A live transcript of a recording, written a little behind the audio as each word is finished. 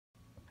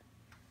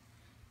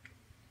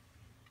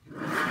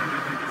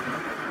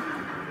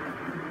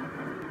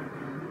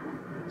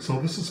So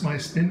this is my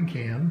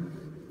Spincan.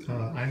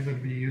 I'm going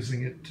to be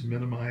using it to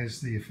minimize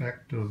the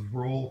effect of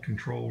roll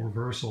control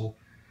reversal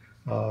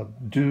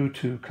due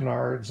to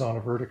canards on a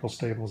vertical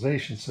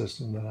stabilization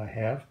system that I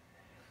have.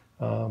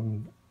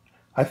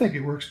 I think it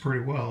works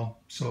pretty well,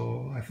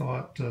 so I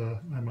thought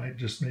I might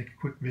just make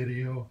a quick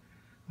video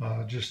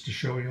just to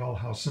show you all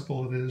how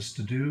simple it is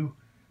to do,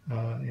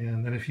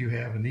 and then if you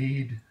have a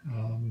need,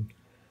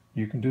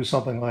 you can do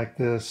something like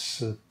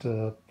this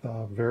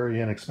very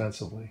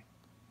inexpensively.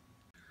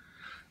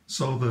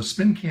 So the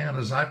Spincan,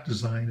 as I've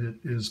designed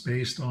it, is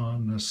based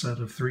on a set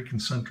of 3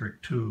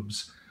 concentric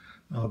tubes.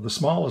 The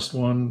smallest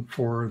one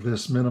for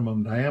this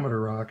minimum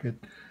diameter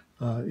rocket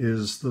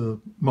is the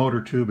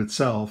motor tube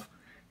itself.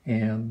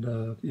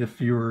 And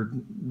if you're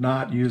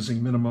not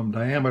using minimum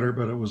diameter,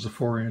 but it was a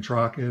 4-inch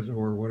rocket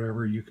or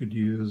whatever, you could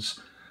use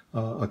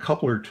a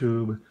coupler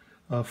tube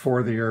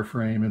for the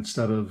airframe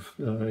instead of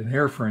an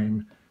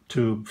airframe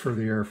tube for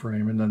the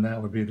airframe, and then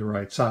that would be the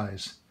right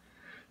size.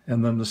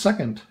 And then the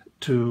second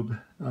tube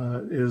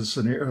is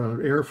an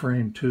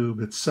airframe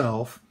tube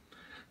itself.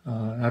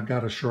 I've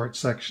got a short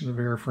section of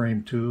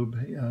airframe tube,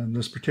 and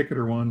this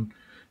particular one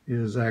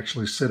is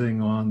actually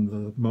sitting on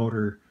the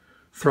motor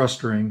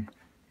thrust ring,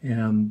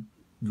 and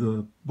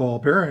the ball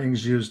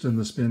bearings used in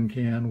the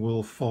Spincan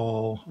will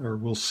fall or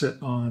will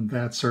sit on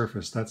that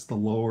surface. That's the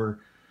lower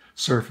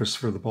surface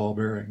for the ball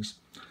bearings.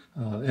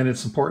 And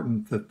it's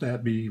important that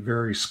that be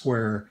very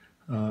square,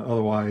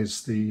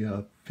 otherwise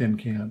the fin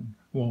can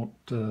won't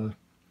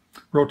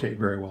rotate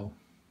very well.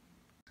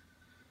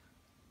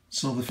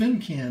 So the fin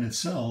can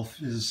itself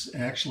is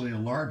actually a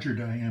larger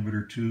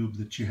diameter tube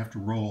that you have to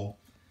roll.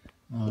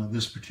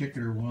 This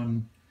particular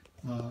one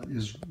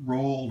is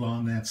rolled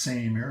on that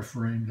same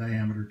airframe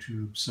diameter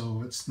tube,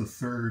 so it's the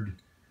third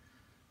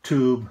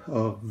tube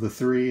of the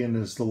 3 and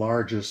is the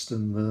largest.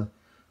 And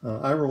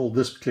I rolled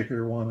this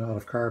particular one out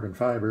of carbon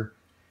fiber,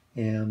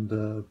 and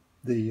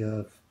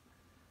the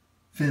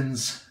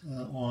fins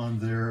on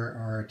there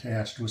are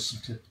attached with some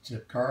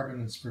tip-to-tip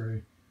carbon. It's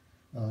very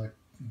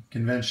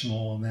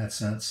conventional in that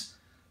sense,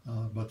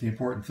 but the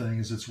important thing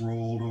is it's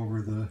rolled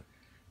over the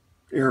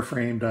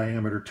airframe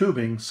diameter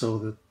tubing so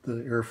that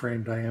the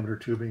airframe diameter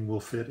tubing will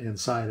fit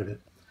inside of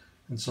it.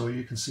 And so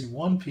you can see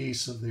one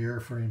piece of the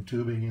airframe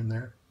tubing in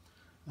there.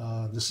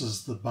 This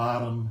is the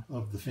bottom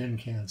of the fin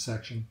can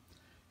section,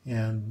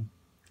 and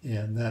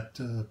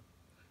that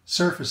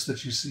surface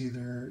that you see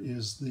there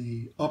is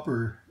the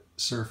upper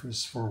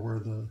surface for where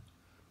the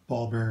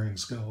ball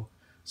bearings go.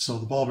 So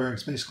the ball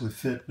bearings basically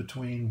fit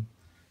between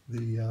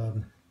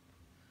the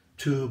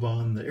tube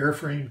on the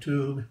airframe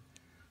tube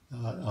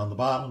on the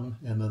bottom,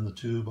 and then the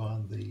tube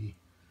on the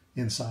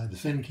inside the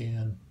fin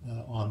can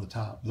on the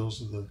top.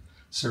 Those are the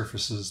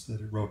surfaces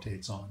that it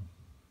rotates on.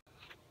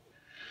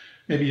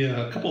 Maybe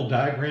a couple of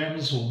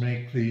diagrams will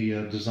make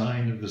the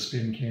design of the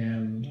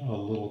Spincan a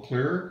little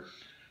clearer.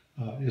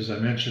 As I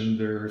mentioned,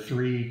 there are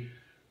 3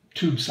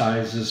 tube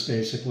sizes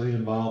basically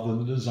involved in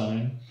the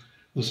design.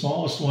 The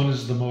smallest one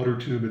is the motor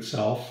tube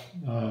itself,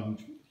 and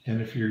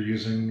if you're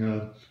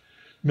using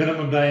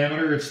minimum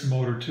diameter, it's the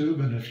motor tube,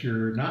 and if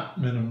you're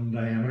not minimum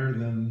diameter,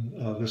 then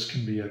this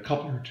can be a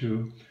coupler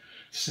tube,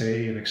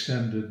 say an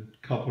extended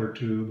coupler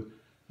tube,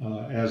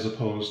 as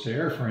opposed to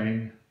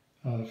airframe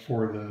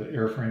for the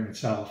airframe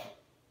itself.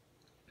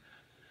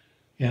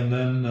 And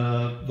then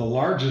the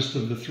largest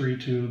of the 3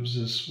 tubes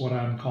is what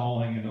I'm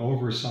calling an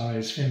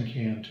oversized fin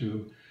can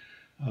tube.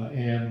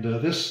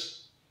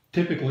 This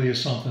typically is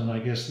something, I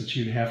guess, that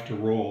you'd have to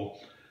roll.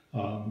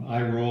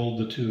 I rolled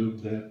the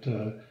tube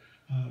that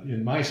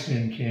in my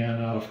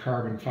Spincan out of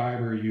carbon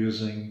fiber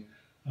using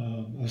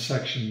a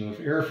section of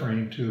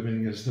airframe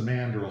tubing as the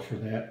mandrel for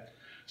that.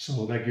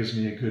 So that gives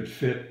me a good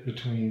fit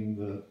between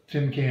the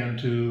fin can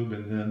tube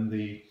and then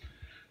the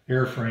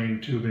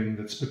airframe tubing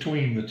that's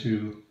between the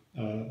two,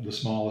 the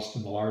smallest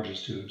and the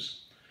largest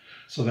tubes.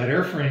 So that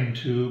airframe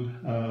tube,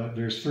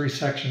 there's 3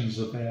 sections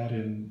of that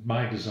in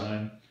my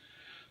design.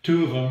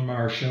 2 of them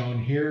are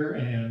shown here,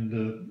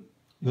 and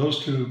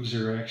those tubes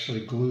are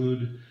actually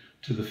glued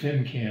to the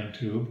fin can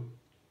tube.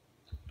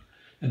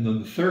 And then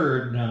the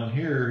third down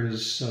here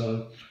is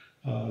a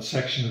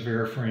section of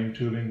airframe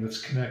tubing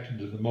that's connected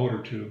to the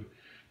motor tube.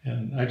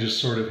 And I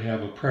just sort of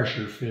have a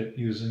pressure fit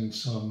using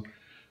some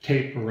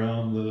tape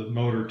around the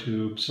motor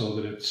tube so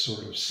that it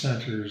sort of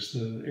centers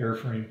the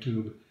airframe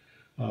tube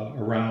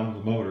around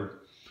the motor.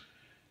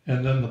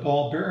 And then the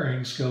ball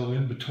bearings go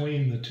in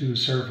between the 2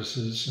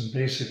 surfaces, and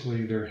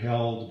basically they're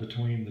held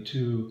between the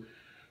 2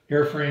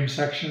 airframe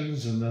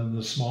sections and then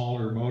the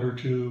smaller motor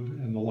tube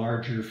and the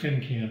larger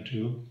fin can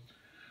tube.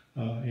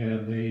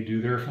 And they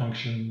do their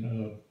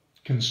function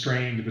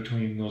constrained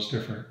between those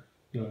different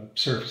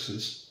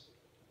surfaces.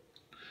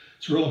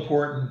 It's real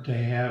important to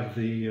have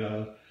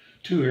the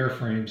 2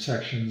 airframe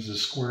sections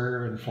as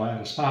square and flat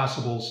as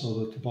possible so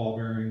that the ball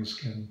bearings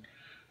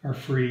are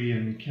free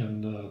and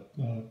can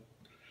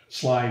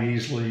slide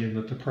easily, and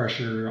that the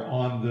pressure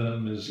on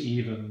them is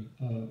even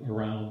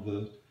around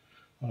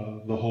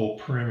the whole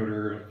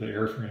perimeter of the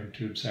airframe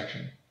tube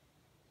section.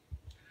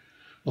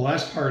 The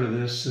last part of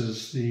this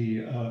is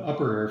the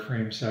upper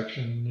airframe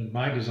section. In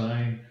my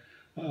design,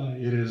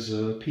 it is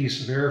a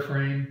piece of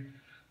airframe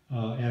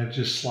and it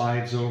just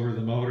slides over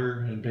the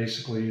motor, and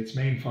basically its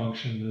main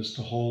function is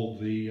to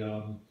hold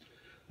the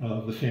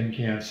fin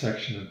can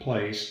section in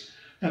place.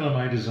 And on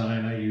my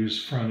design I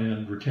use front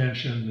end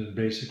retention, and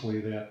basically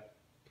that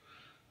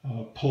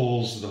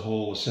pulls the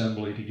whole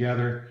assembly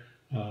together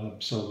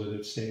so that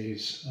it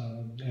stays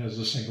as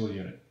a single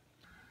unit.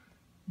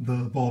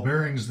 The ball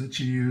bearings that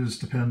you use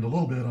depend a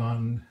little bit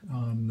on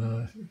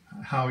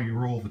how you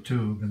roll the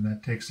tube, and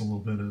that takes a little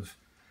bit of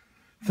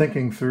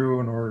thinking through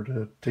in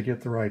order to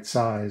get the right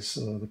size.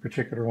 The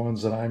particular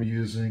ones that I'm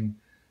using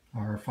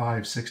are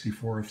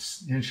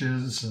 5/64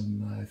 inches,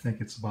 and I think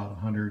it's about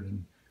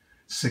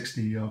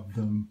 160 of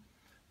them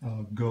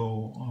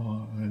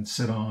go and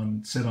sit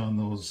on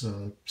those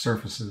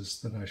surfaces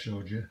that I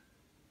showed you.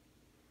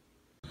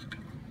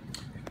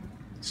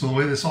 So the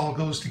way this all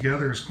goes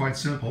together is quite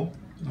simple.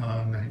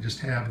 I just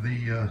have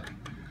the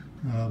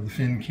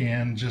fin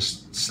can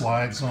just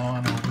slides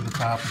on over the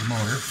top of the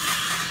motor.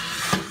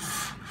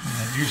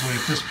 And usually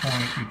at this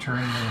point you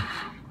turn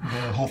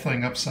the whole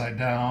thing upside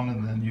down,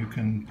 and then you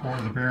can pour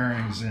the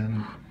bearings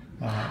in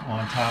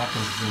on top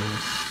of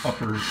the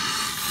upper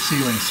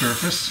sealing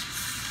surface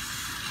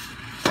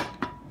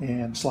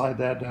and slide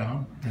that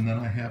down. And then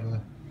I have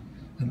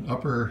an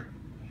upper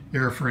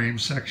airframe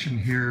section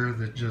here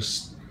that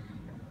just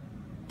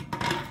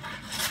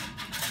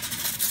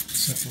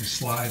simply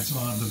slides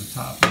onto the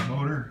top of the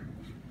motor.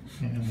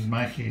 And in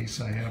my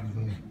case I have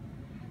the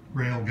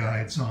rail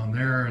guides on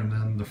there, and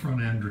then the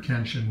front end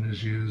retention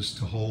is used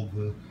to hold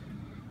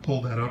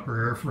that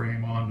upper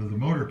airframe onto the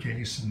motor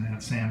case, and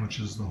that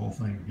sandwiches the whole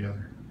thing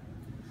together.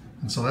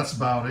 And so that's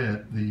about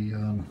it.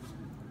 The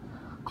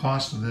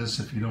cost of this,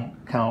 if you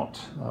don't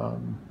count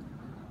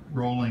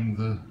rolling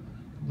the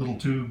little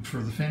tube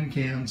for the fin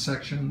can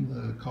section,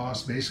 the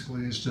cost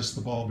basically is just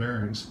the ball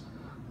bearings,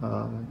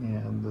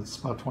 and it's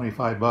about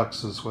 25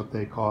 bucks is what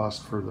they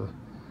cost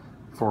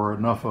for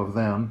enough of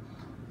them,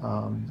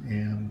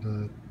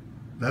 and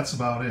that's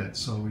about it.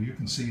 So you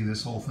can see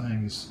this whole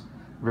thing is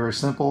very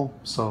simple.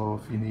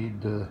 So if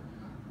you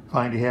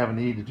find you have a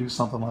need to do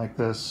something like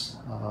this,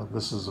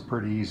 this is a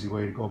pretty easy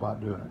way to go about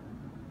doing it.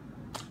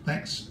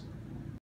 Thanks.